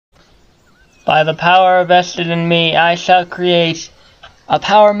By the power vested in me, I shall create a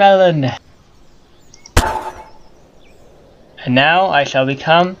power melon. And now I shall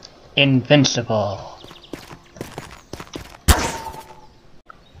become invincible.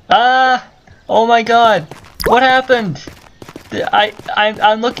 Ah! Oh my god! What happened?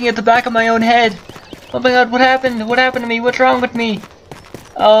 I'm looking at the back of my own head. Oh my god, what happened? What happened to me? What's wrong with me?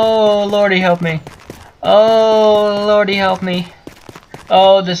 Oh, Lordy help me. Oh, Lordy help me.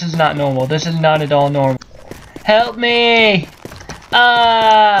 Oh, this is not normal. This is not at all normal. Help me!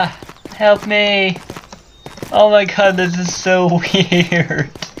 Ah! Help me! Oh my god, this is so weird.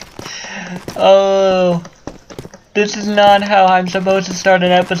 Oh, this is not how I'm supposed to start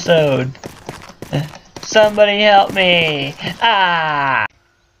an episode. Somebody help me! Ah!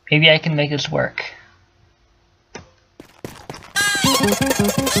 Maybe I can make this work.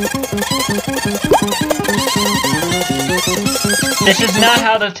 This is not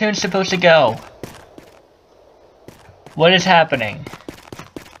how the tune's supposed to go. What is happening?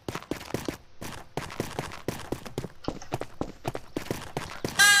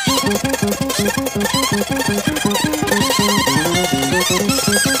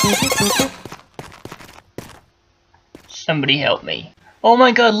 Somebody help me. Oh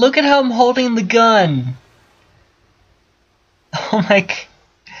my god, look at how I'm holding the gun! Oh my god.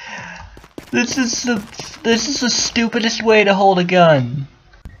 This is the stupidest way to hold a gun.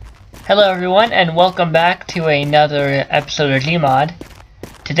 Hello everyone, and welcome back to another episode of Gmod.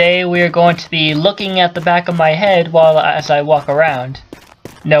 Today we are going to be looking at the back of my head as I walk around.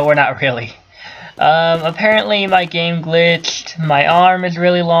 No, we're not really. Apparently my game glitched. My arm is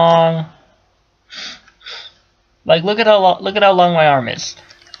really long. Like, look at how long my arm is.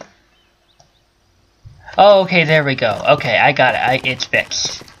 Oh, okay, there we go. Okay, I got it. It's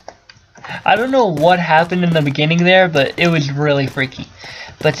fixed. I don't know what happened in the beginning there, but it was really freaky.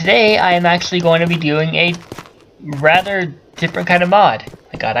 But today I am actually going to be doing a rather different kind of mod.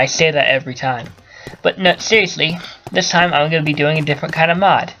 My god, I say that every time. But no, seriously, this time I'm going to be doing a different kind of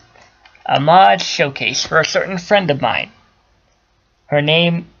mod. A mod showcase for a certain friend of mine. Her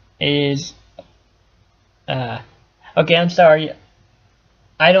name is... okay, I'm sorry.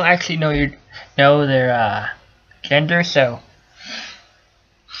 I don't actually know their gender, so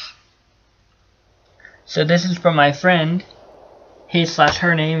this is from my friend.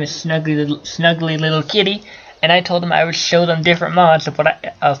 Her name is Snuggly Little Kitty, and I told him I would show them different mods of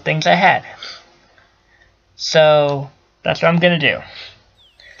things I had. So that's what I'm gonna do.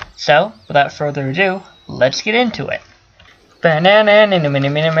 So without further ado, let's get into it.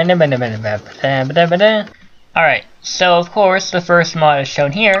 Alright, so of course the first mod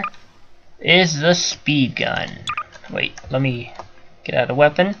shown here is the speed gun. Wait, let me get out a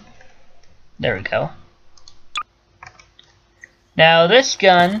weapon. There we go. Now this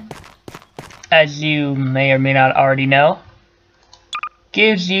gun, as you may or may not already know,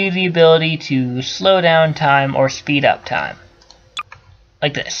 gives you the ability to slow down time or speed up time.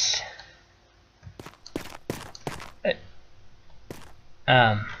 Like this.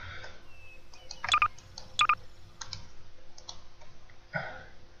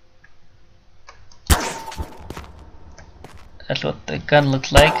 That's what the gun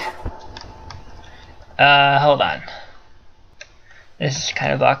looks like. Hold on. This is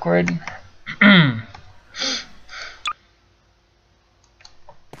kind of awkward.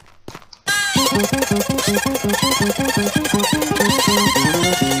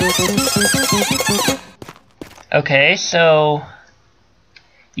 Okay, so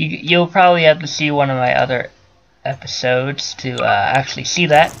you'll probably have to see one of my other episodes to actually see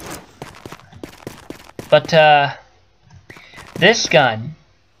that. But this gun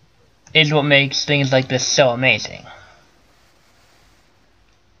is what makes things like this so amazing.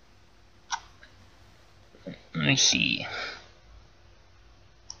 Let me see.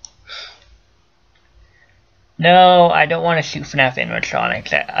 No, I don't want to shoot FNAF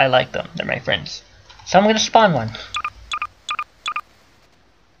animatronics. I like them. They're my friends. So I'm going to spawn one.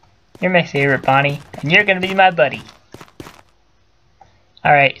 You're my favorite, Bonnie. And you're going to be my buddy.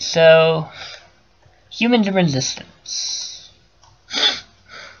 Alright, so... Human resistance.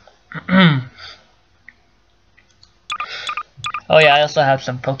 Oh yeah, I also have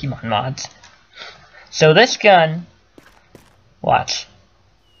some Pokemon mods. So this gun... Watch.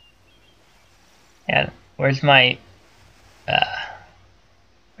 And where's my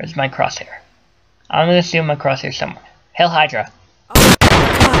crosshair? I'm gonna assume my crosshair somewhere. Hail Hydra. Oh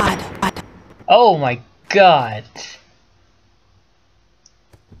god. Oh my god.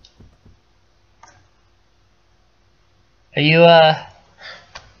 Are you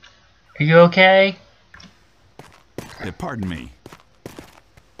okay? Pardon me.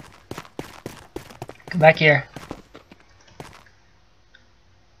 Come back here.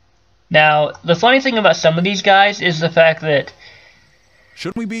 Now, the funny thing about some of these guys is the fact that...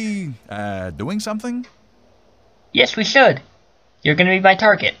 Should we be, doing something? Yes, we should. You're gonna be my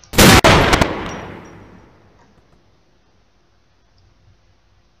target.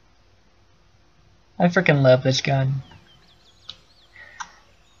 I freaking love this gun.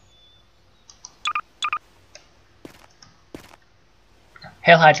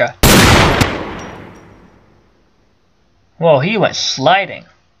 Hail Hydra. Whoa, he went sliding.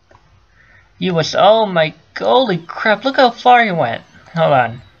 He was, oh my, holy crap, look how far he went. Hold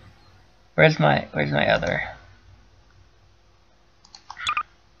on. Where's my other?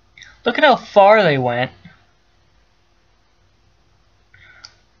 Look at how far they went.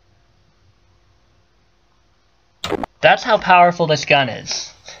 That's how powerful this gun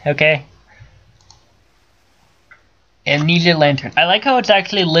is. Okay? Amnesia Lantern. I like how it's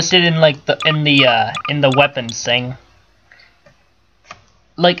actually listed in like in the weapons thing.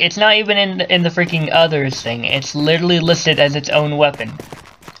 Like it's not even in the freaking others thing. It's literally listed as its own weapon.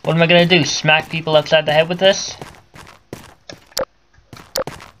 What am I gonna do? Smack people upside the head with this?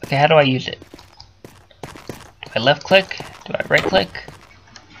 Okay, how do I use it? Do I left click? Do I right click?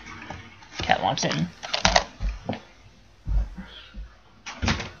 Cat wants in.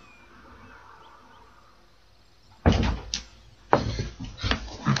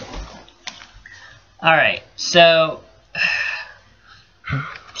 Alright, so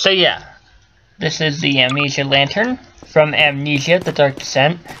yeah, this is the Amnesia Lantern from Amnesia, The Dark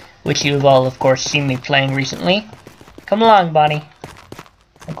Descent, which you have all, of course, seen me playing recently. Come along, Bonnie.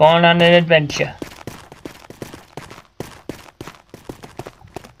 We're going on an adventure.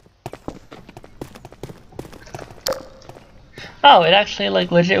 Oh, it actually,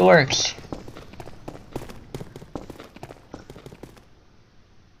 like, legit works.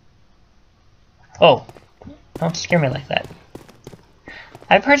 Oh, don't scare me like that.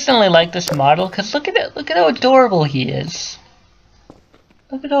 I personally like this model because look at it. Look at how adorable he is.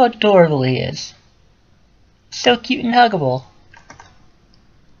 Look at how adorable he is. So cute and huggable.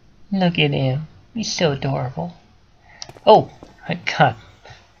 Look at him. He's so adorable. Oh my god.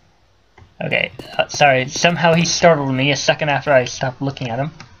 Okay, sorry. Somehow he startled me a second after I stopped looking at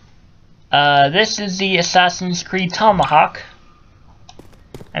him. This is the Assassin's Creed Tomahawk.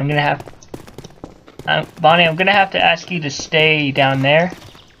 I'm gonna have... Bonnie, I'm gonna have to ask you to stay down there.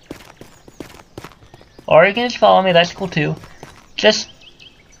 Or you can just follow me, that's cool too. Just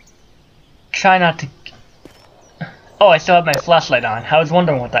try not to... Oh, I still have my flashlight on. I was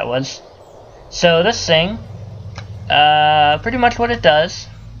wondering what that was. So this thing, pretty much what it does.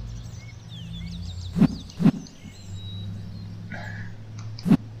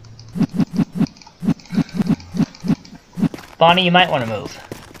 Bonnie, you might want to move.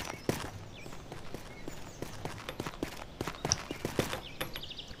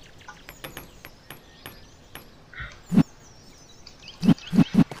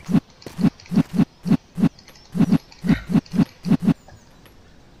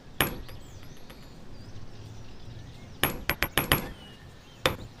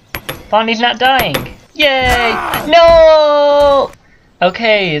 Bonnie's not dying! Yay! No!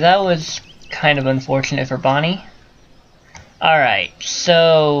 Okay, that was kind of unfortunate for Bonnie. Alright,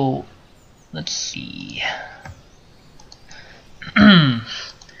 so... let's see...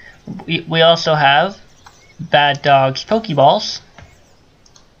 we also have Bad Dog's Pokeballs.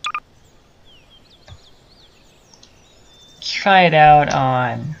 Let's try it out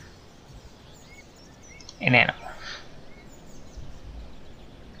on an animal.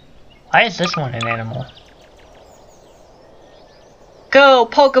 Why is this one an animal? Go,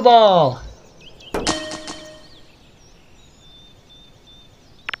 Pokeball!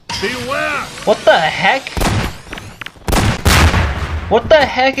 Beware! What the heck? What the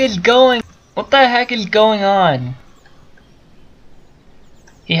heck is going on?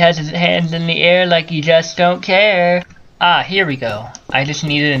 He has his hands in the air like he just don't care. Ah, here we go. I just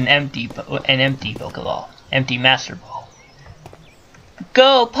needed an empty Pokeball. Empty Master Ball.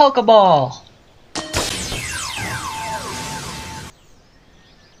 Go, Pokeball!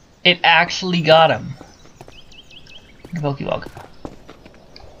 It actually got him. The Pokeball go.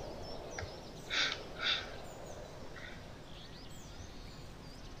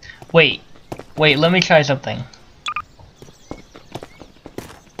 Wait, let me try something.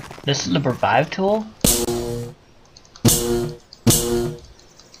 This is the revive tool?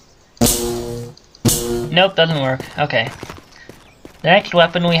 Nope, doesn't work. Okay. The next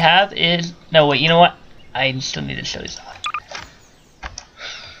weapon we have is... No, wait, you know what? I still need to show this off.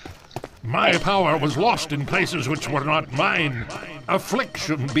 My power was lost in places which were not mine.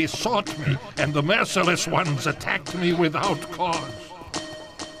 affliction besought me, and the merciless ones attacked me without cause.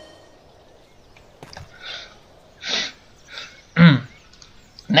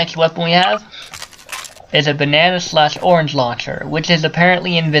 Next weapon we have is a banana/orange launcher, which is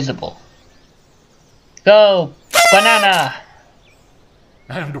apparently invisible. Go, banana!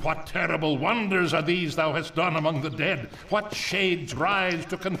 And what terrible wonders are these thou hast done among the dead? What shades rise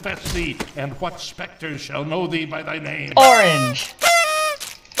to confess thee, and what spectres shall know thee by thy name? Orange!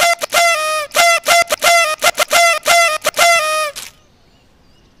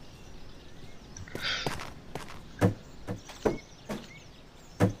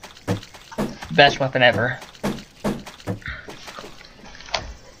 Best weapon ever.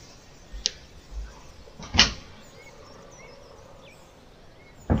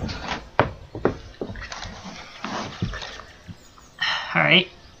 Alright.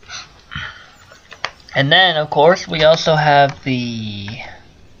 And then, of course, we also have the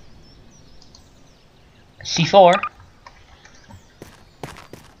C4.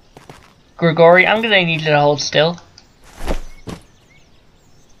 Garry, I'm gonna need you to hold still.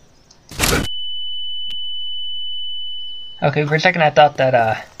 Okay, for a second I thought that,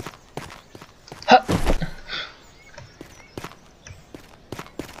 huh.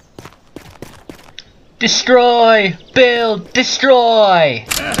 Destroy! Build! Destroy!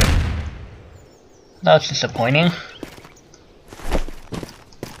 That's disappointing.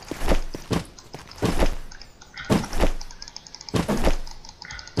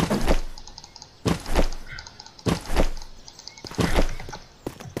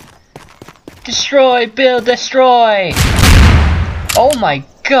 Destroy! Build! Destroy! Oh my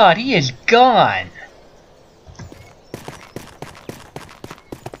god, he is gone!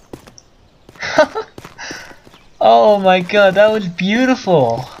 Oh my god, that was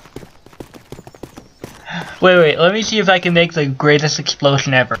beautiful! Wait, let me see if I can make the greatest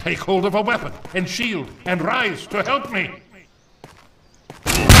explosion ever. Take hold of a weapon, and shield, and rise to help me!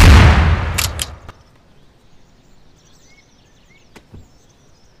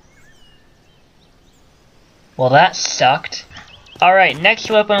 Well, that sucked. Alright, next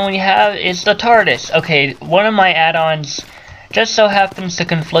weapon we have is the TARDIS. Okay, one of my add-ons just so happens to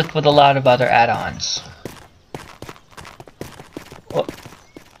conflict with a lot of other add-ons.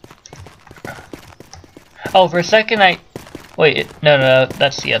 Oh, for a second wait, no,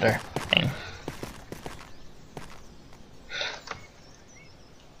 that's the other thing.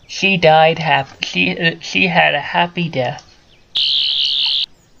 She died happy. She had a happy death.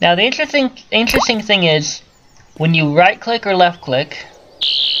 Now the interesting thing is, when you right click or left click,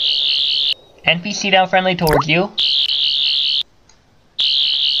 NPC down friendly towards you.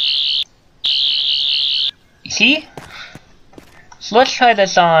 You see? So let's try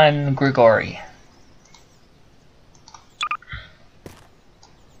this on Garry.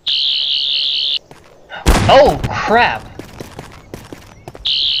 Oh crap!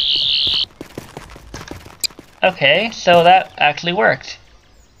 Okay, so that actually worked.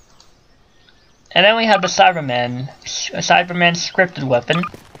 And then we have the Cyberman scripted weapon.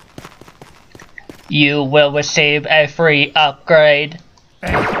 You will receive a free upgrade.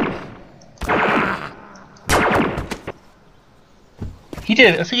 He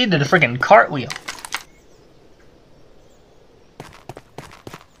did a freaking cartwheel.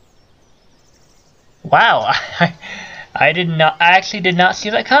 Wow, I actually did not see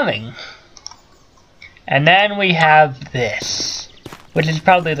that coming. And then we have this, which is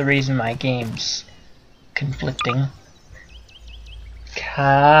probably the reason my game's conflicting.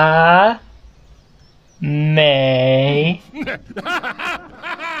 May.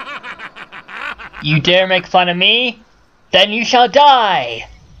 You dare make fun of me? Then you shall die!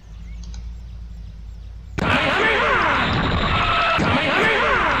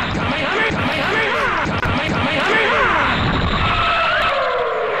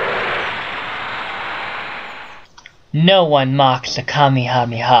 No one mocks the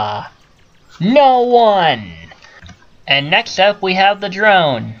Kamehameha. No one! And next up we have the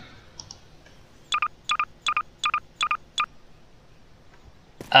drone.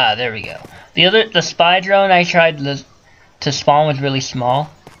 Ah, there we go. The spy drone I tried to spawn was really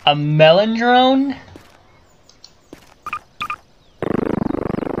small. A melon drone?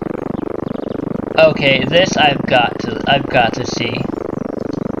 Okay, this I've got to see.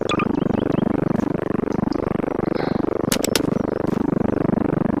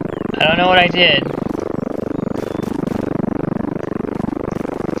 I don't know what I did.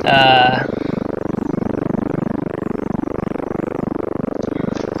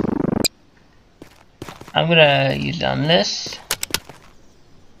 I'm gonna use it on this.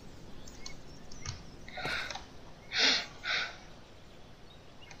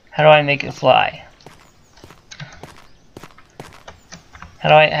 How do I make it fly? How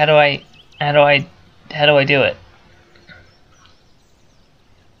do I do it?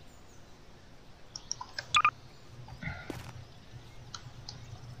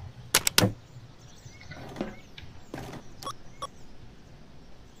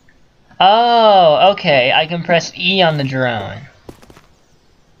 Oh, okay. I can press E on the drone.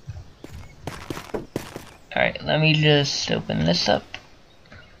 Alright, let me just open this up.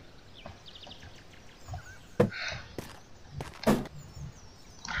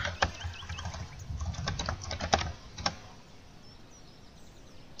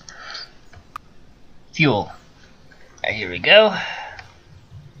 Fuel. Alright, here we go.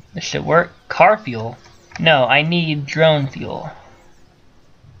 This should work. Car fuel? No, I need drone fuel.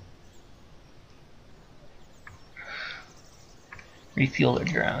 Refuel the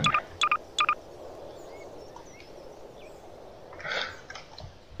drone.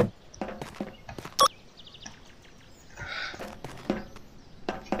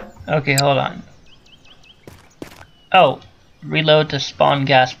 Okay, hold on. Oh, reload to spawn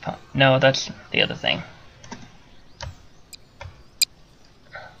gas pump. No, that's the other thing.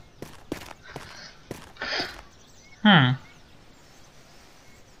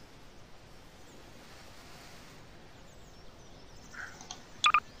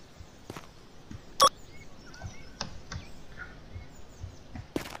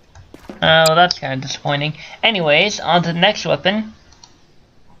 Well, that's kind of disappointing. Anyways, on to the next weapon.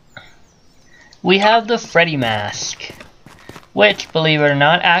 We have the Freddy mask, which, believe it or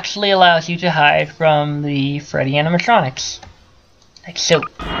not, actually allows you to hide from the Freddy animatronics. Like so.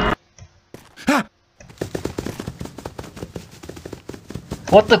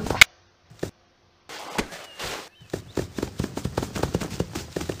 What the?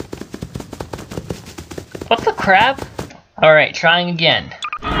 What the crap? Alright, trying again.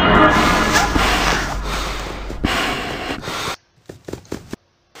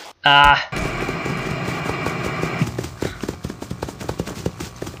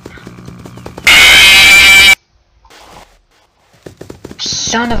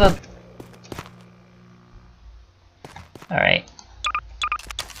 Son of a... Alright.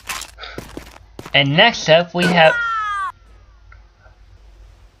 And next up we have...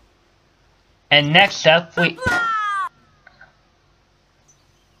 And next up we...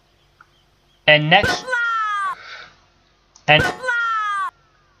 And next... And...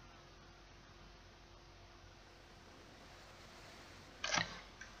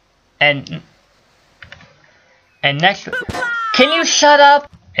 And next... Can you shut up?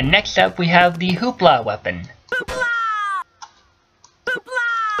 And next up we have the Hoopla weapon.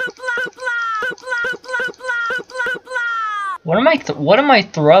 What am I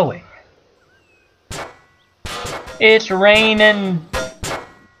throwing? It's raining.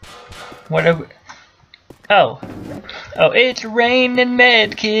 Whatever. Oh, it's raining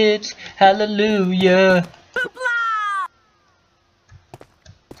med kids. Hallelujah.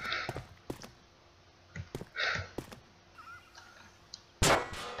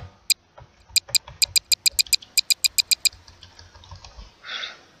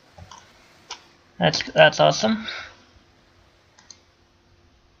 That's awesome.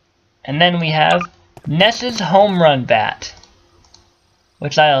 And then we have Ness's Home Run Bat,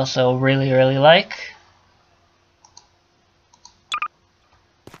 which I also really like.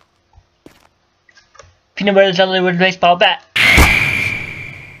 Peanut butter jelly with a baseball bat.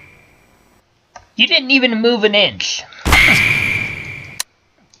 You didn't even move an inch.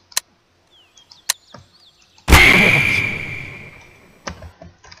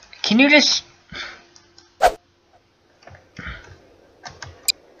 Can you just...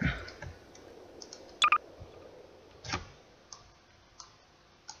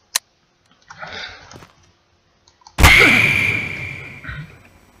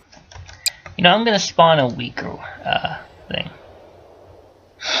 You know, I'm gonna spawn a weaker thing.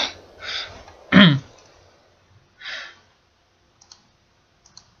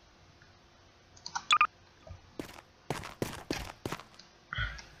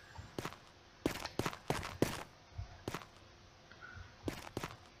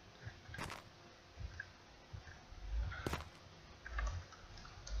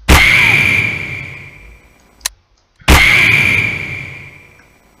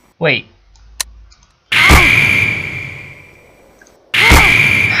 Wait.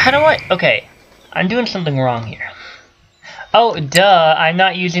 How do I... Okay, I'm doing something wrong here. Oh, duh, I'm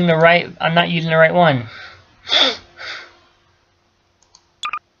not using the right one.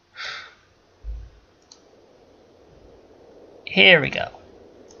 Here we go.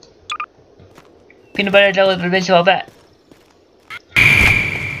 Peanut butter jelly with a baseball bat.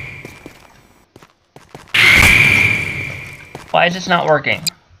 Why is this not working?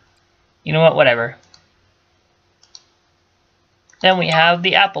 You know what? Whatever. Then we have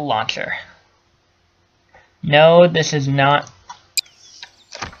the Apple launcher. No, this is not.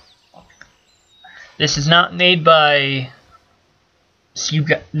 This is not made by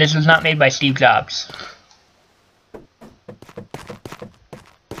Steve. This was not made by Steve Jobs.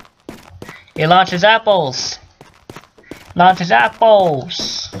 It launches apples. Launches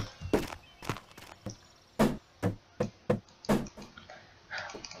apples.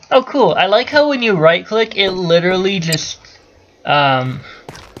 Oh, cool! I like how when you right-click, it literally just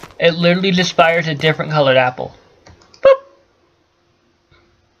fires a different colored apple. Boop.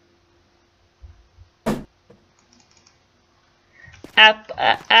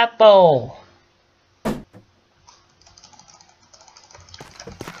 Apple.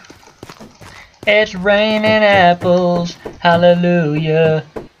 It's raining apples, hallelujah.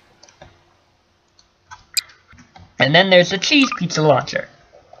 And then there's the cheese pizza launcher.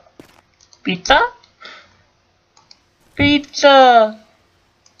 Pizza? Pizza!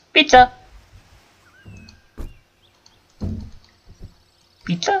 Pizza!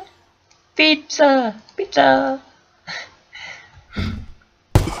 Pizza? Pizza! Pizza!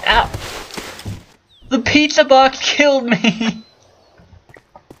 Ow! The pizza box killed me!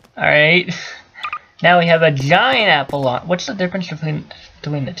 Alright. Now we have a giant apple launcher. What's the difference between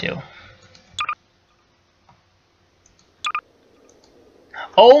the two?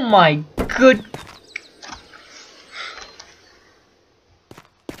 Oh my good...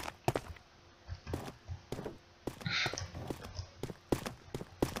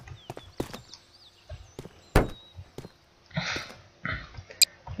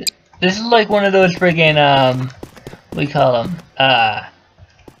 This is like one of those friggin', what do you call them?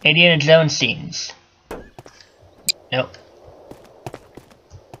 Indiana Jones scenes. Nope.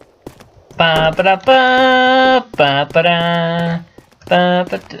 Ba ba da ba ba ba da ba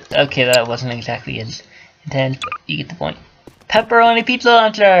ba. Okay, that wasn't exactly as intense, but you get the point. Pepperoni pizza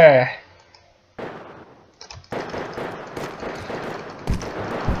launcher.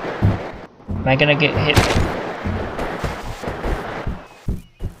 Am I gonna get hit?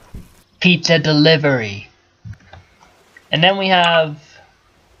 Pizza delivery. And then we have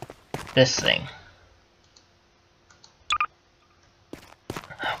this thing.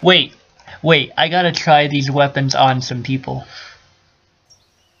 Wait, I gotta try these weapons on some people.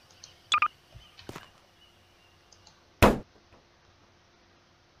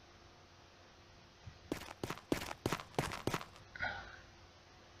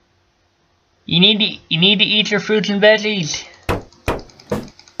 You need to eat your fruits and veggies.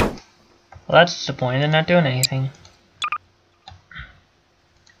 Well, that's disappointing. They're not doing anything.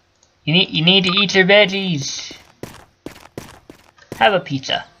 You need to eat your veggies. Have a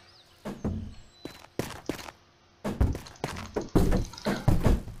pizza.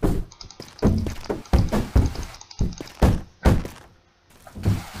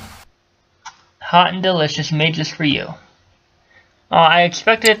 Hot and delicious, made just for you. Oh, I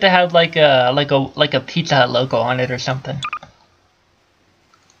expected it to have like a Pizza Hut logo on it or something.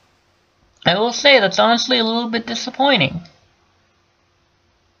 I will say that's honestly a little bit disappointing.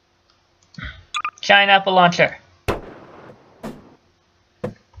 Giant apple launcher.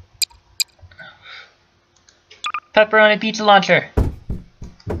 Pepperoni pizza launcher.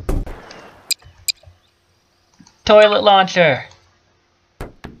 Toilet launcher.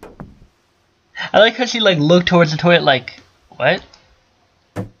 I like how she like looked towards the toilet like, what?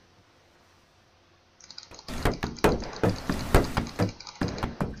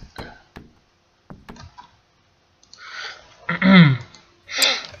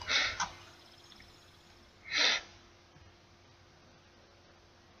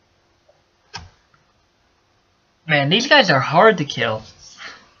 Man, these guys are hard to kill.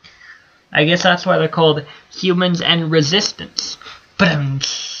 I guess that's why they're called humans and resistance.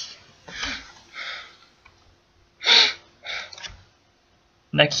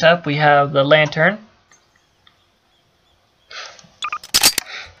 Next up, we have the lantern.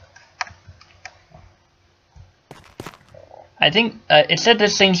 I think it said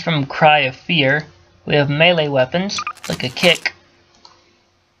this thing's from Cry of Fear. We have melee weapons, like a kick.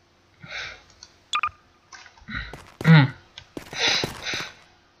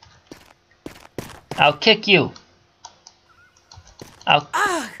 I'll kick you. I'll...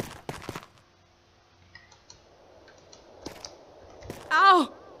 Ow!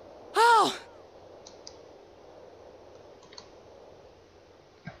 Ow!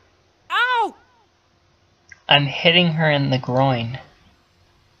 Ow! I'm hitting her in the groin.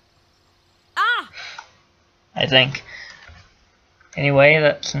 Ah! I think. Anyway,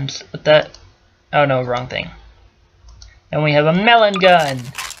 that since with that... Oh no, wrong thing. And we have a melon gun.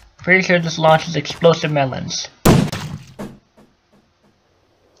 Pretty sure this launches explosive melons.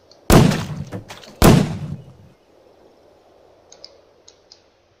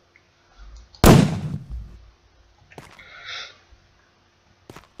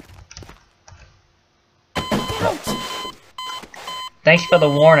 Thanks for the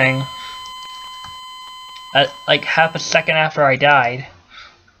warning. Like half a second after I died.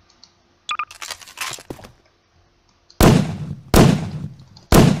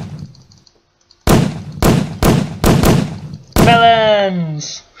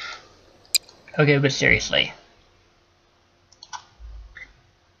 Melons! Okay, but seriously.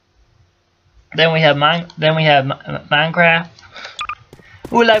 Then we have Minecraft.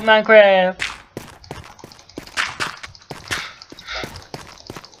 Who like Minecraft?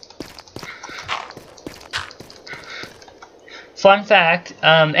 Fun fact,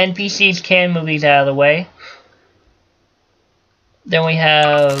 NPCs can move these out of the way. Then we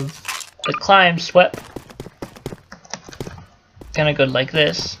have the climb swept. Kinda good like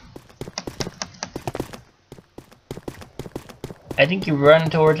this. I think you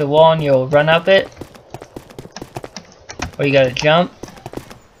run towards the wall and you'll run up it. Or you gotta jump.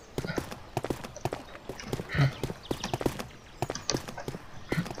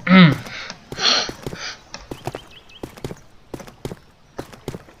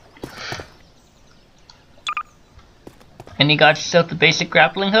 And you got yourself the basic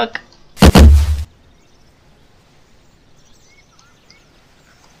grappling hook.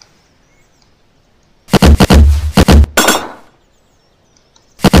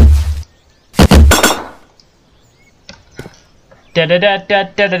 Da da da da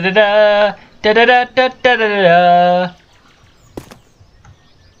da da da da da da da da da da.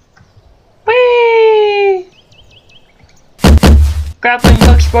 Whee! Grappling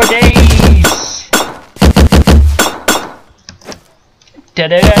hooks for days. Da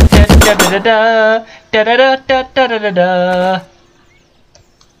da da da da da da da da da da da da da.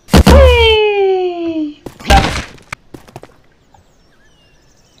 Whee!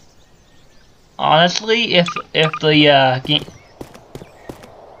 Honestly, if the game.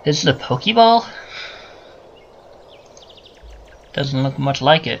 This is a Pokeball? Doesn't look much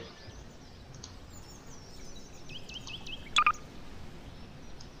like it.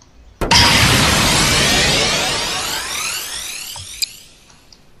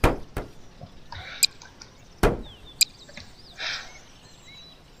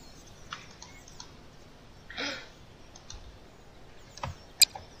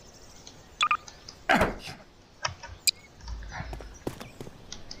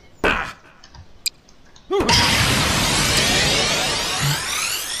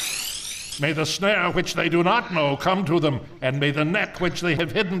 May the snare which they do not know come to them, and may the net which they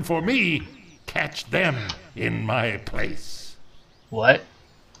have hidden for me catch them in my place. What?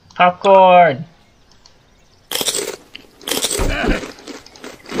 Popcorn!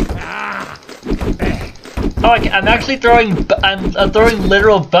 Oh, I'm actually throwing. I'm throwing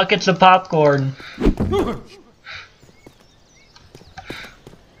literal buckets of popcorn.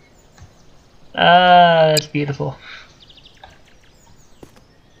 Ah, that's beautiful.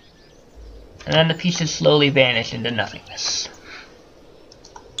 And then the pieces slowly vanish into nothingness.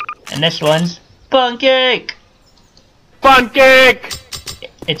 And this one's pancake! Pancake!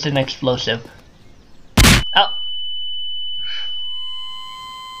 It's an explosive. Oh!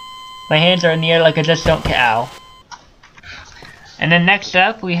 My hands are in the air like I just don't care. Ow. And then next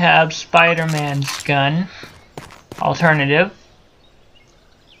up we have Spider-Man's gun. Alternative.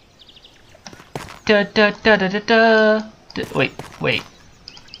 Da da da da da da. Wait.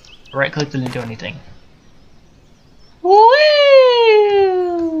 Right click doesn't do anything. Woo!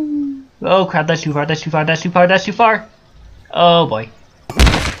 Oh crap, that's too far. Oh boy.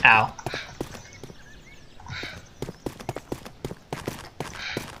 Ow.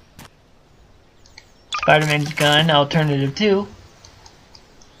 Spider-Man's gun, alternative 2.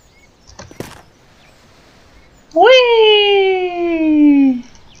 Whee!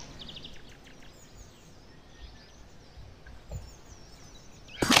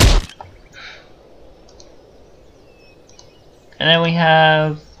 And then we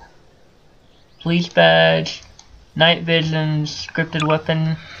have police badge, night vision, scripted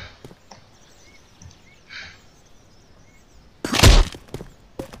weapon.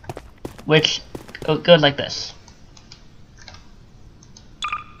 Which goes like this.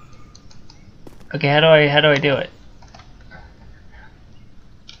 Okay, how do I do it?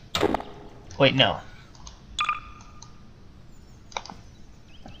 Wait, no.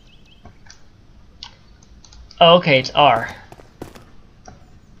 Oh, okay, it's R.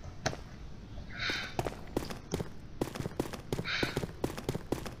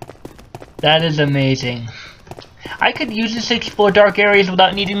 That is amazing. I could use this to explore dark areas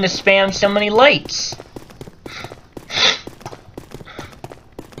without needing to spam so many lights.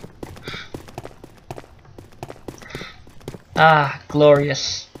 Ah,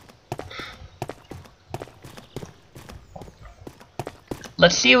 glorious.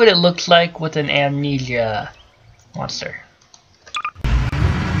 Let's see what it looks like with an amnesia monster.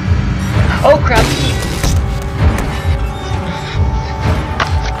 Oh crap!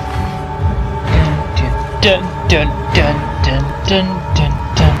 Dun dun dun dun dun dun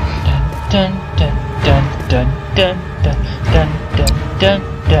dun dun dun dun dun dun dun dun dun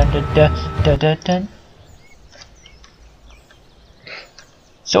dun dun dun dun.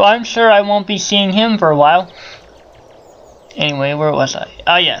 So I'm sure I won't be seeing him for a while. Anyway, where was I?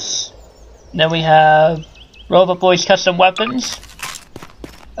 Ah, yes. Then we have Robot Boy's custom weapons,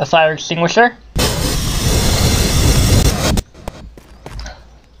 a fire extinguisher,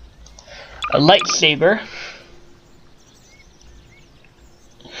 a lightsaber,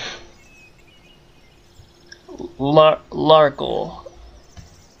 Largle,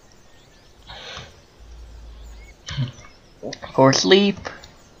 Force Leap.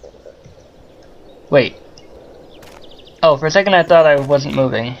 Wait. Oh, for a second I thought I wasn't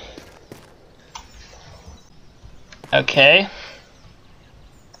moving. Okay.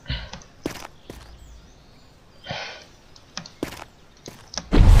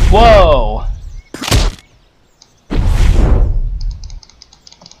 Whoa!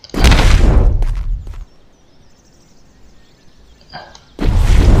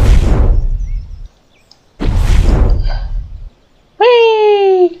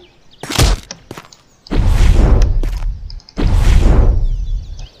 Whee!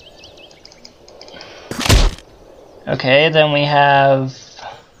 Okay, then we have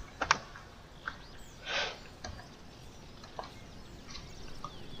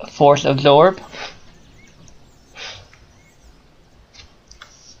Force Absorb,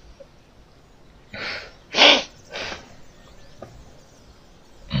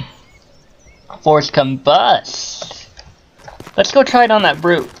 Force Combust. Let's go try it on that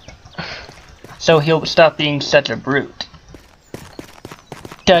brute, so he'll stop being such a brute.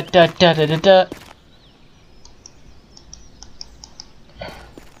 Da da da da da da.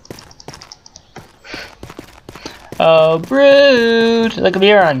 Oh, brute! Look at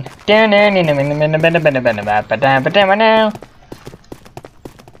me run. I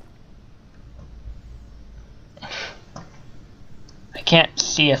can't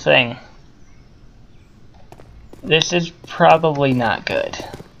see a thing. This is probably not good.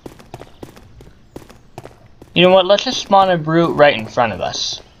 You know what? Let's just spawn a brute right in front of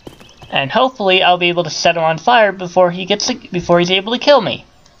us, and hopefully I'll be able to set him on fire before he's able to kill me.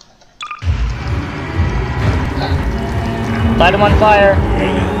 Light him on fire!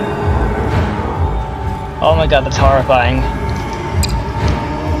 Oh my god, that's horrifying.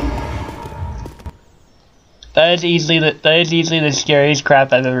 That is easily the scariest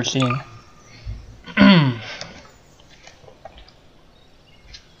crap I've ever seen.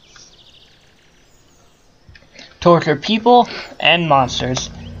 Torture people and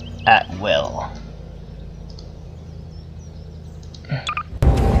monsters at will.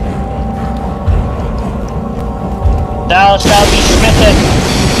 Thou shalt be smitten!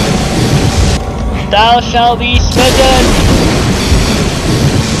 Thou shalt be smitten!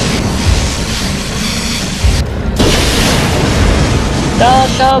 Thou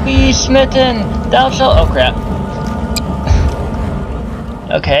shalt be smitten! Thou shalt— oh crap.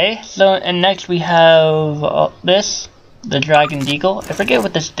 Okay, so, and next we have this, the Dragon Deagle. I forget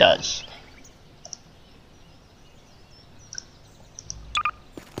what this does.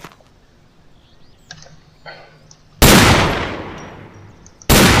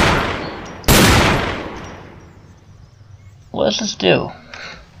 What does this do?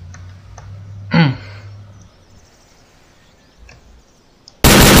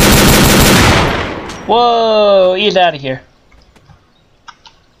 Whoa! He's out of here.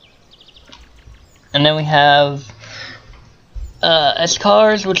 And then we have as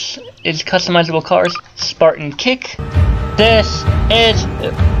cars, which is customizable cars. Spartan Kick. This is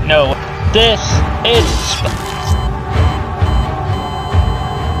no. This is.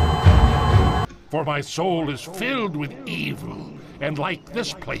 For my soul is filled with evil, and like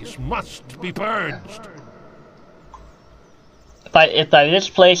this place must be purged. If by this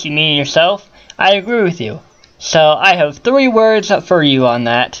place you mean yourself, I agree with you. So I have 3 words for you on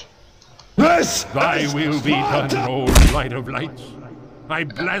that. Thy will be done, O light of lights. I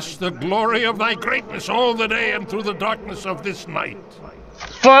bless the glory of thy greatness all the day and through the darkness of this night.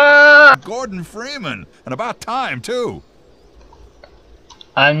 Gordon Freeman, and about time too.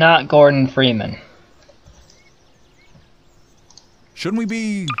 I'm not Gordon Freeman. Shouldn't we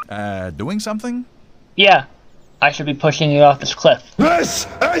be, doing something? Yeah, I should be pushing you off this cliff. This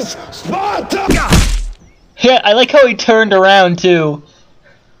is Sparta! Yeah, I like how he turned around too.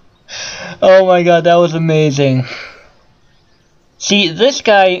 Oh my god, that was amazing. See, this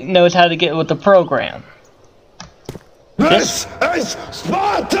guy knows how to get with the program. This is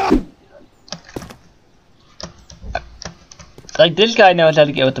Sparta! Like, this guy knows how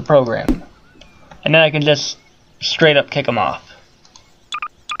to get with the program. And then I can just straight up kick him off.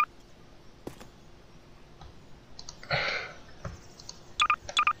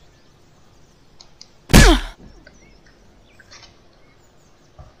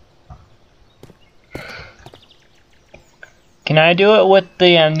 Can I do it with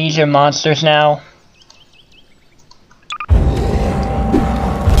the amnesia monsters now?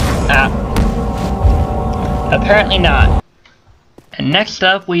 Ah. Apparently not. And next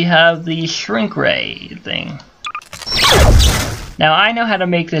up we have the shrink ray thing. Now I know how to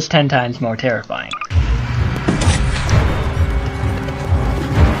make this 10 times more terrifying.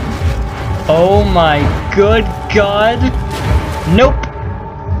 Oh my good god! Nope!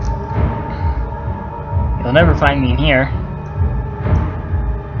 You'll never find me in here.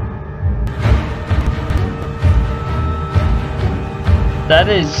 That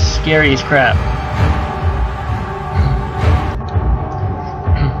is scary as crap.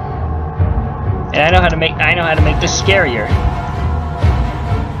 And I know how to make this scarier.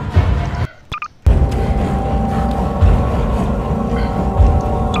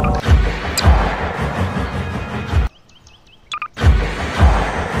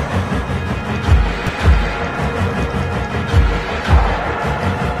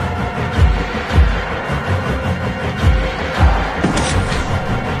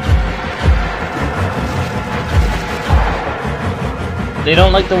 They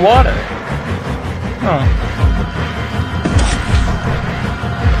don't like the water. Huh.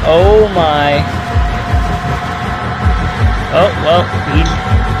 Oh my. Oh, well, he's...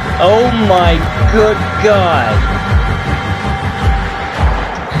 Oh my good god.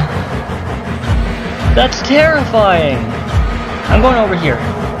 That's terrifying. I'm going over here.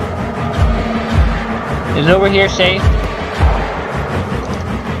 Is over here safe?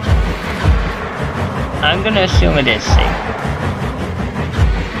 I'm gonna assume it is safe.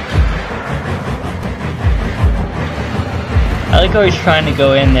 I like how he's trying to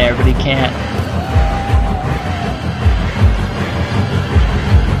go in there, but he can't.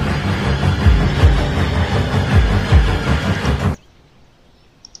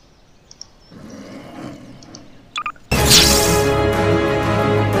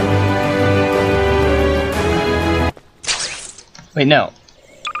 Wait, no.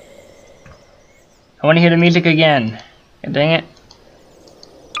 I want to hear the music again. God dang it.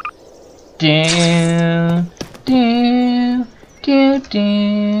 Down, down. Do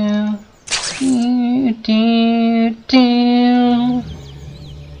do do do do.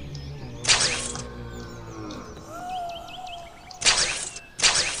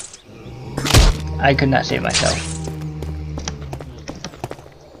 I could not save myself.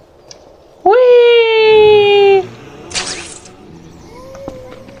 Whee!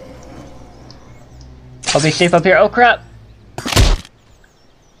 I'll be safe up here. Oh crap!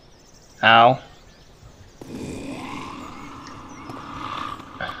 Ow.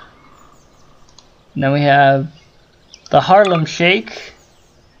 Now we have the Harlem Shake.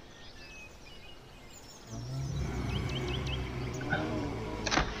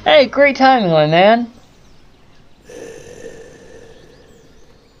 Hey, great timing, my man.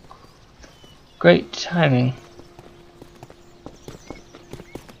 Great timing.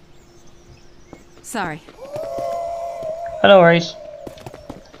 Sorry. Oh, no worries.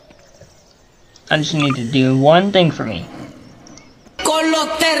 I just need to do one thing for me. Con los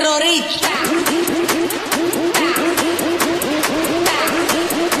terroristas.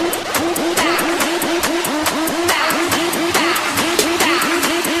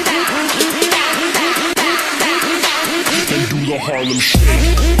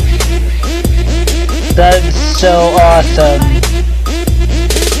 That is so awesome.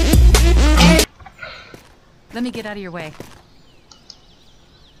 Let me get out of your way.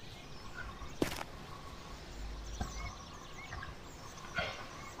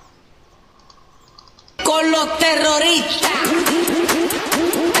 Con los terroristas.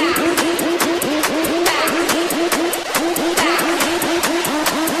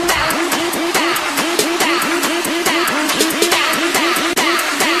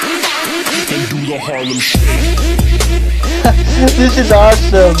 Harlem Shake. This is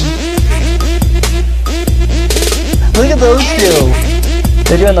awesome. Look at those two.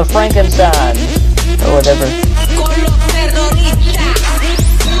 They're doing the Frankenstein or whatever.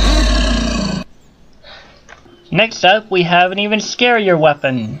 Next up, we have an even scarier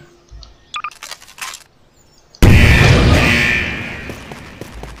weapon.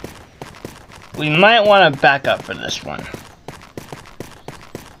 We might want to back up for this one.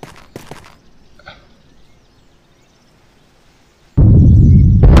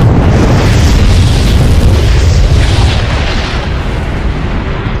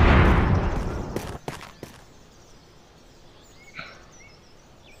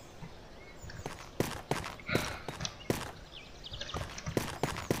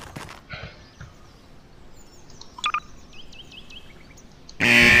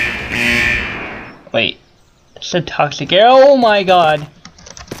 Wait, it's a toxic air. Oh my god!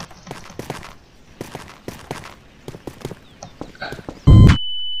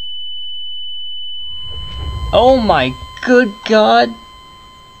 Oh my good god!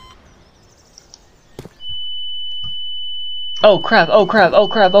 Oh crap, oh crap, oh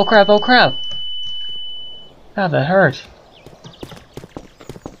crap, oh crap, oh crap! God, that hurt.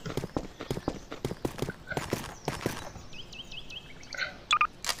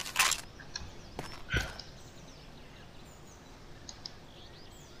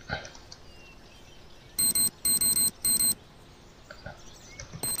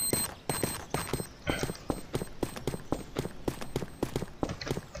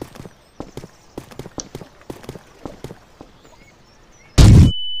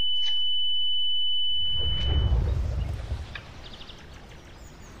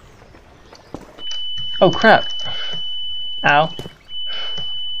 Oh crap. Ow.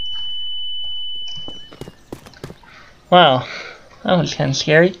 Wow, that was kind of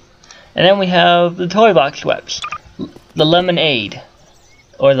scary. And then we have the toy box webs. The lemonade.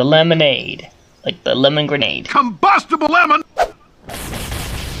 Or the lemonade. Like the lemon grenade. Combustible lemon!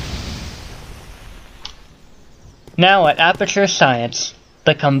 Now at Aperture Science,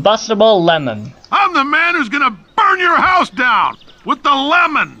 the combustible lemon. I'm the man who's gonna burn your house down with the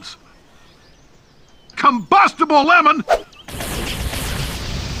lemons! Combustible lemon!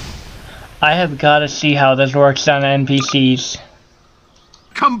 I have got to see how this works on NPCs.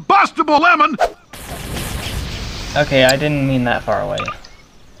 Combustible lemon! Okay, I didn't mean that far away.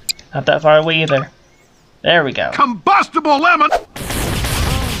 Not that far away either. There we go. Combustible lemon!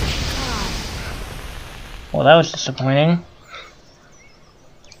 Well, that was disappointing.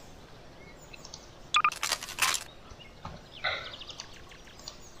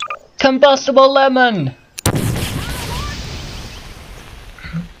 Combustible lemon!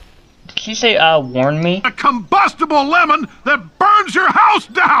 Did she say, warn me? A combustible lemon that burns your house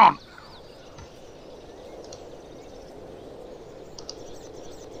down!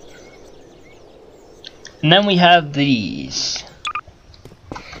 And then we have these.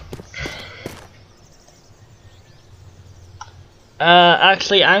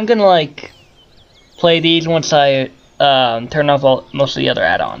 Actually, I'm gonna, like, play these once I, turn off most of the other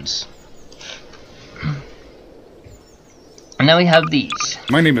add-ons. And then we have these.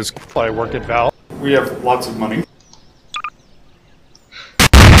 My name is... I work at Valve. We have lots of money.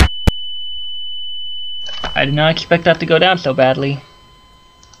 I did not expect that to go down so badly.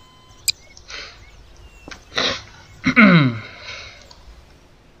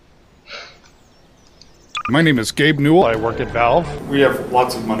 My name is Gabe Newell. I work at Valve. We have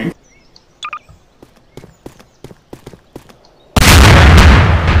lots of money.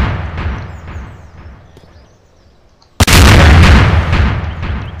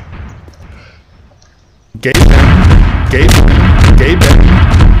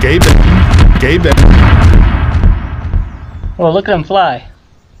 Gabe, Gabe. Well, look at him fly.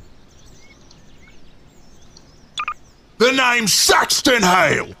 The name's Saxton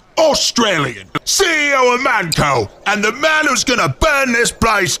Hale, Australian, CEO of Manco, and the man who's gonna burn this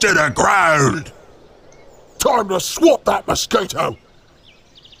place to the ground. Time to swat that mosquito.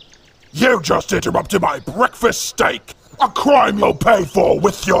 You just interrupted my breakfast steak, a crime you'll pay for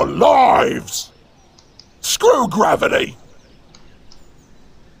with your lives. Screw gravity.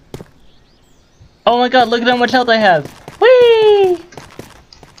 Oh my god, look at how much health I have. Whee!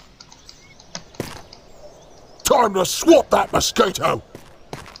 Time to swat that mosquito.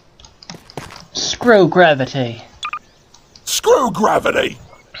 Screw gravity. Screw gravity.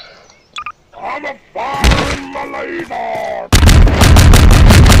 I'm a fire in my laser.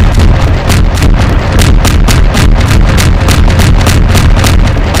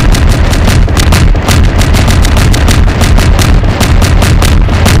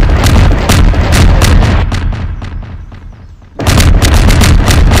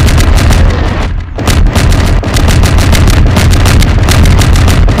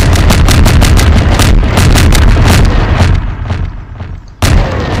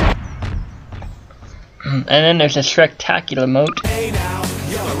 And then there's a spectacular moat. Hey now,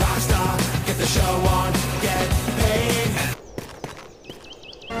 you're a rock star. Get the show on, get paid.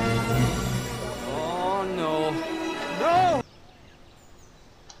 Oh no. No!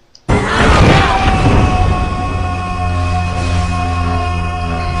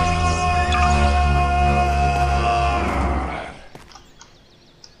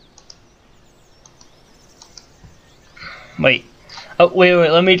 Wait. Oh, wait,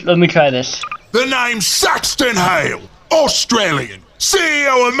 let me try this. The name's Saxton Hale, Australian,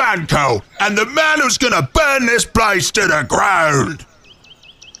 CEO of Manco, and the man who's gonna burn this place to the ground.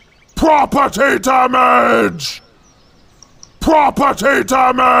 Property damage! Property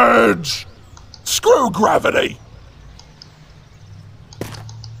damage! Screw gravity!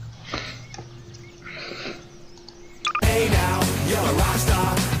 Hey now, you're a rock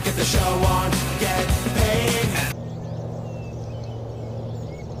star. Get the show on, get paid.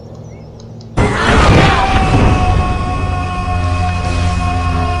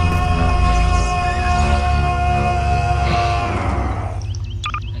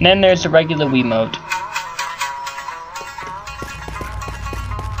 And then there's the regular Wii mode.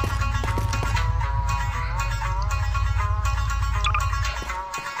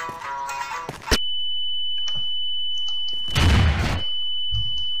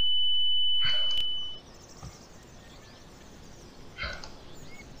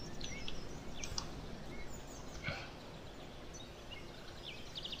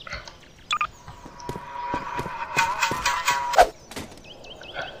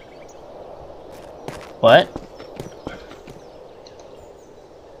 What?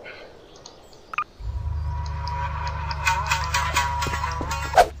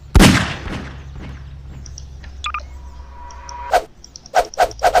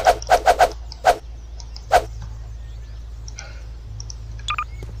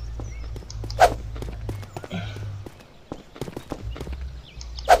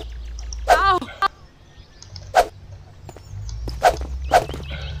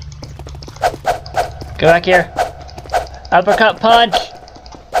 Go back here. Uppercut punch!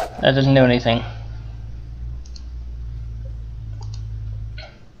 That doesn't do anything.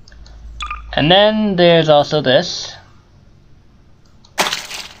 And then there's also this.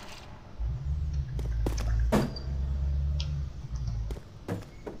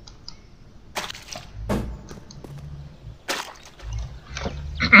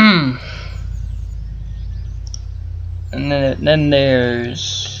 And then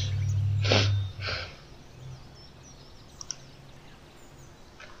there's...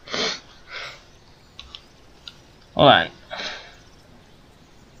 Hold on.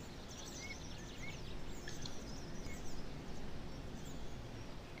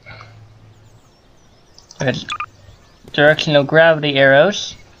 There's directional gravity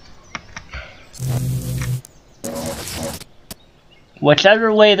arrows.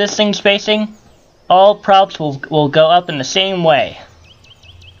 Whichever way this thing's facing, all props will go up in the same way.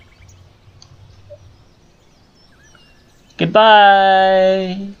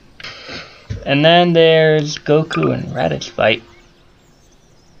 Goodbye! And then there's Goku and Raditz fight.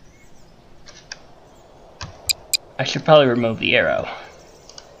 I should probably remove the arrow.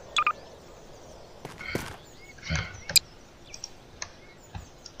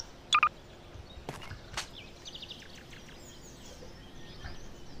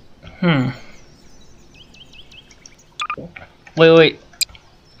 Wait.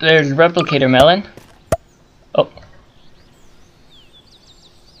 There's Replicator Melon. Oh.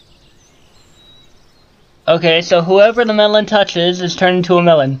 Okay, so whoever the melon touches is turned into a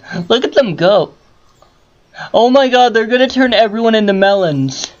melon. Look at them go. Oh my god, they're gonna turn everyone into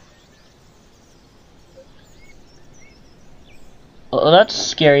melons. Well, that's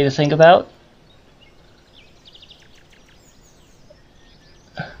scary to think about.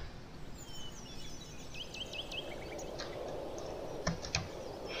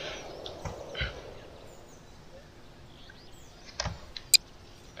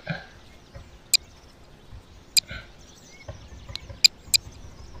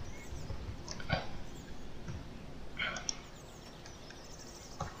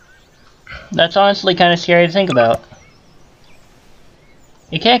 That's honestly kind of scary to think about.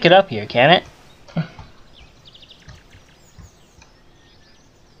 You can't get up here, can it?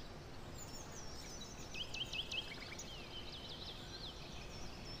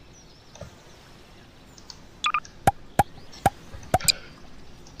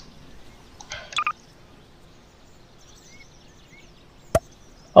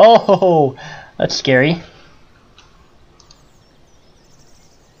 Oh, that's scary.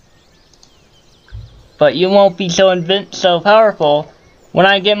 But you won't be so powerful when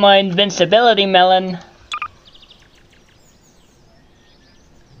I get my invincibility melon.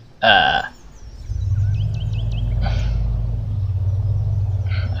 I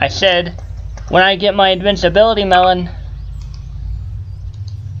said, when I get my invincibility melon.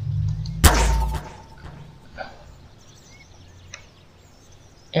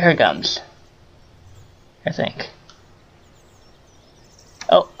 Here it comes. I think.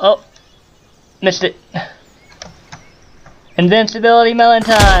 Oh. Missed it. Invincibility melon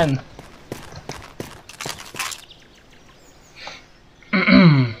time!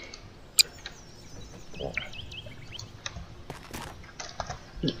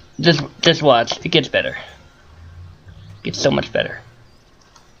 Just watch. It gets better. It gets so much better.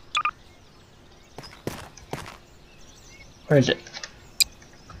 Where is it?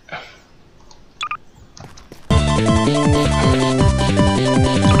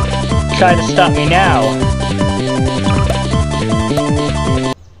 Try to stop me now.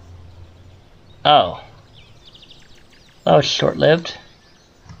 Oh. That was short-lived.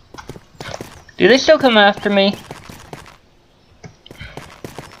 Do they still come after me?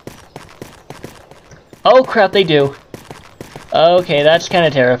 Oh crap, they do. Okay, that's kind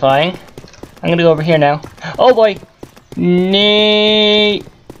of terrifying. I'm gonna go over here now. Oh boy! Nee.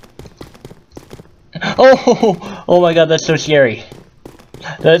 Oh my god, that's so scary.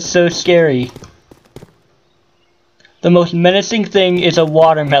 That's so scary. The most menacing thing is a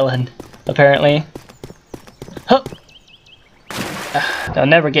watermelon, apparently. Huh. They'll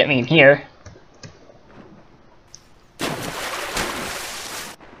never get me in here.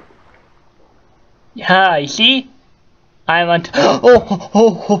 Yeah, you see? I'm on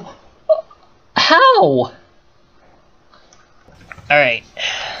oh. How? Alright.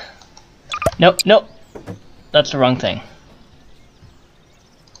 Nope. That's the wrong thing.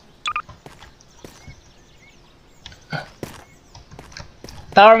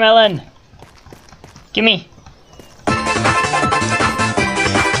 Power melon! Gimme!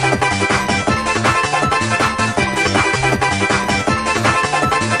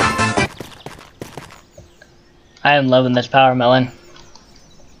 I am loving this power melon.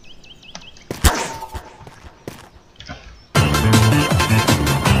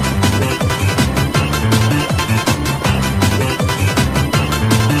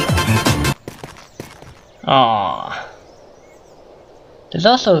 Aww. There's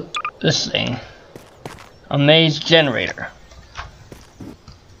also this thing. A maze generator.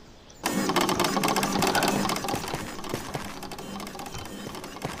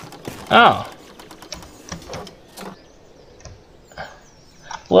 Oh.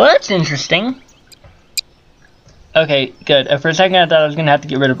 Well, that's interesting. Okay, good. For a second I thought I was gonna have to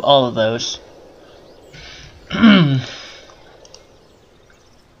get rid of all of those.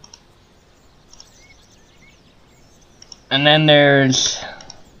 And then there's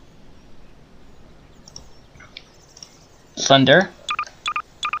Thunder.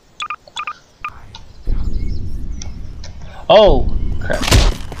 Oh, crap.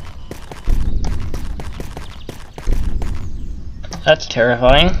 That's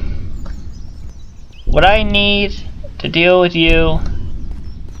terrifying. What I need to deal with you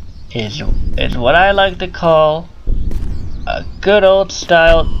is what I like to call a good old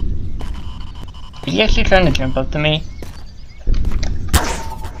style. Is he actually trying to jump up to me?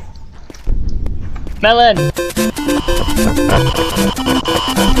 Melon!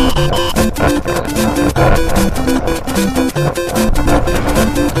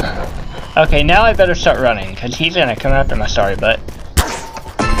 Okay, now I better start running, because he's gonna come after my sorry butt.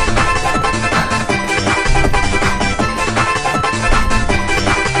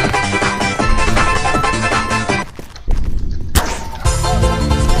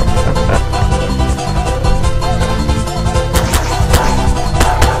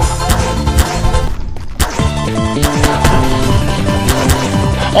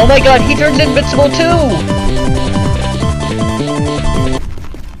 Oh my god, he turns invincible too!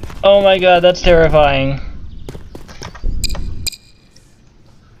 Oh my god, that's terrifying.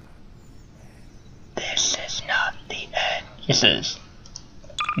 This is not the end. Yes, it is.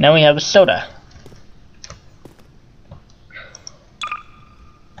 Now we have a soda.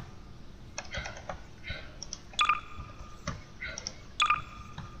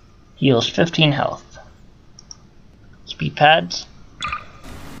 Heals 15 health. Speed pads.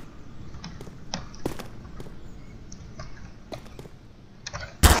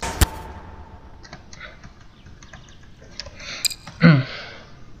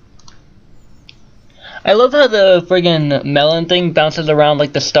 I love how the friggin' melon thing bounces around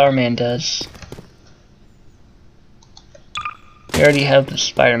like the Starman does. We already have the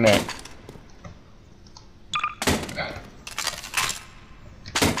Spider-Man.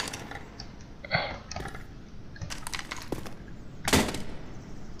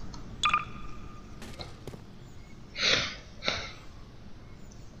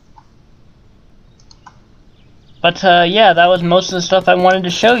 But yeah, that was most of the stuff I wanted to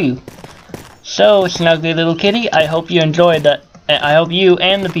show you. So, Snuggly Little Kitty, I hope you enjoyed that. I hope you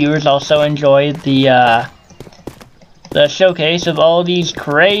and the viewers also enjoyed the showcase of all these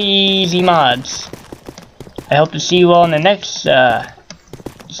crazy mods. I hope to see you all in the next.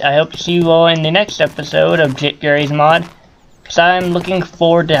 I hope to see you all in the next episode of Garry's Mod, because I'm looking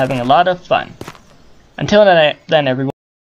forward to having a lot of fun. Until then, everyone.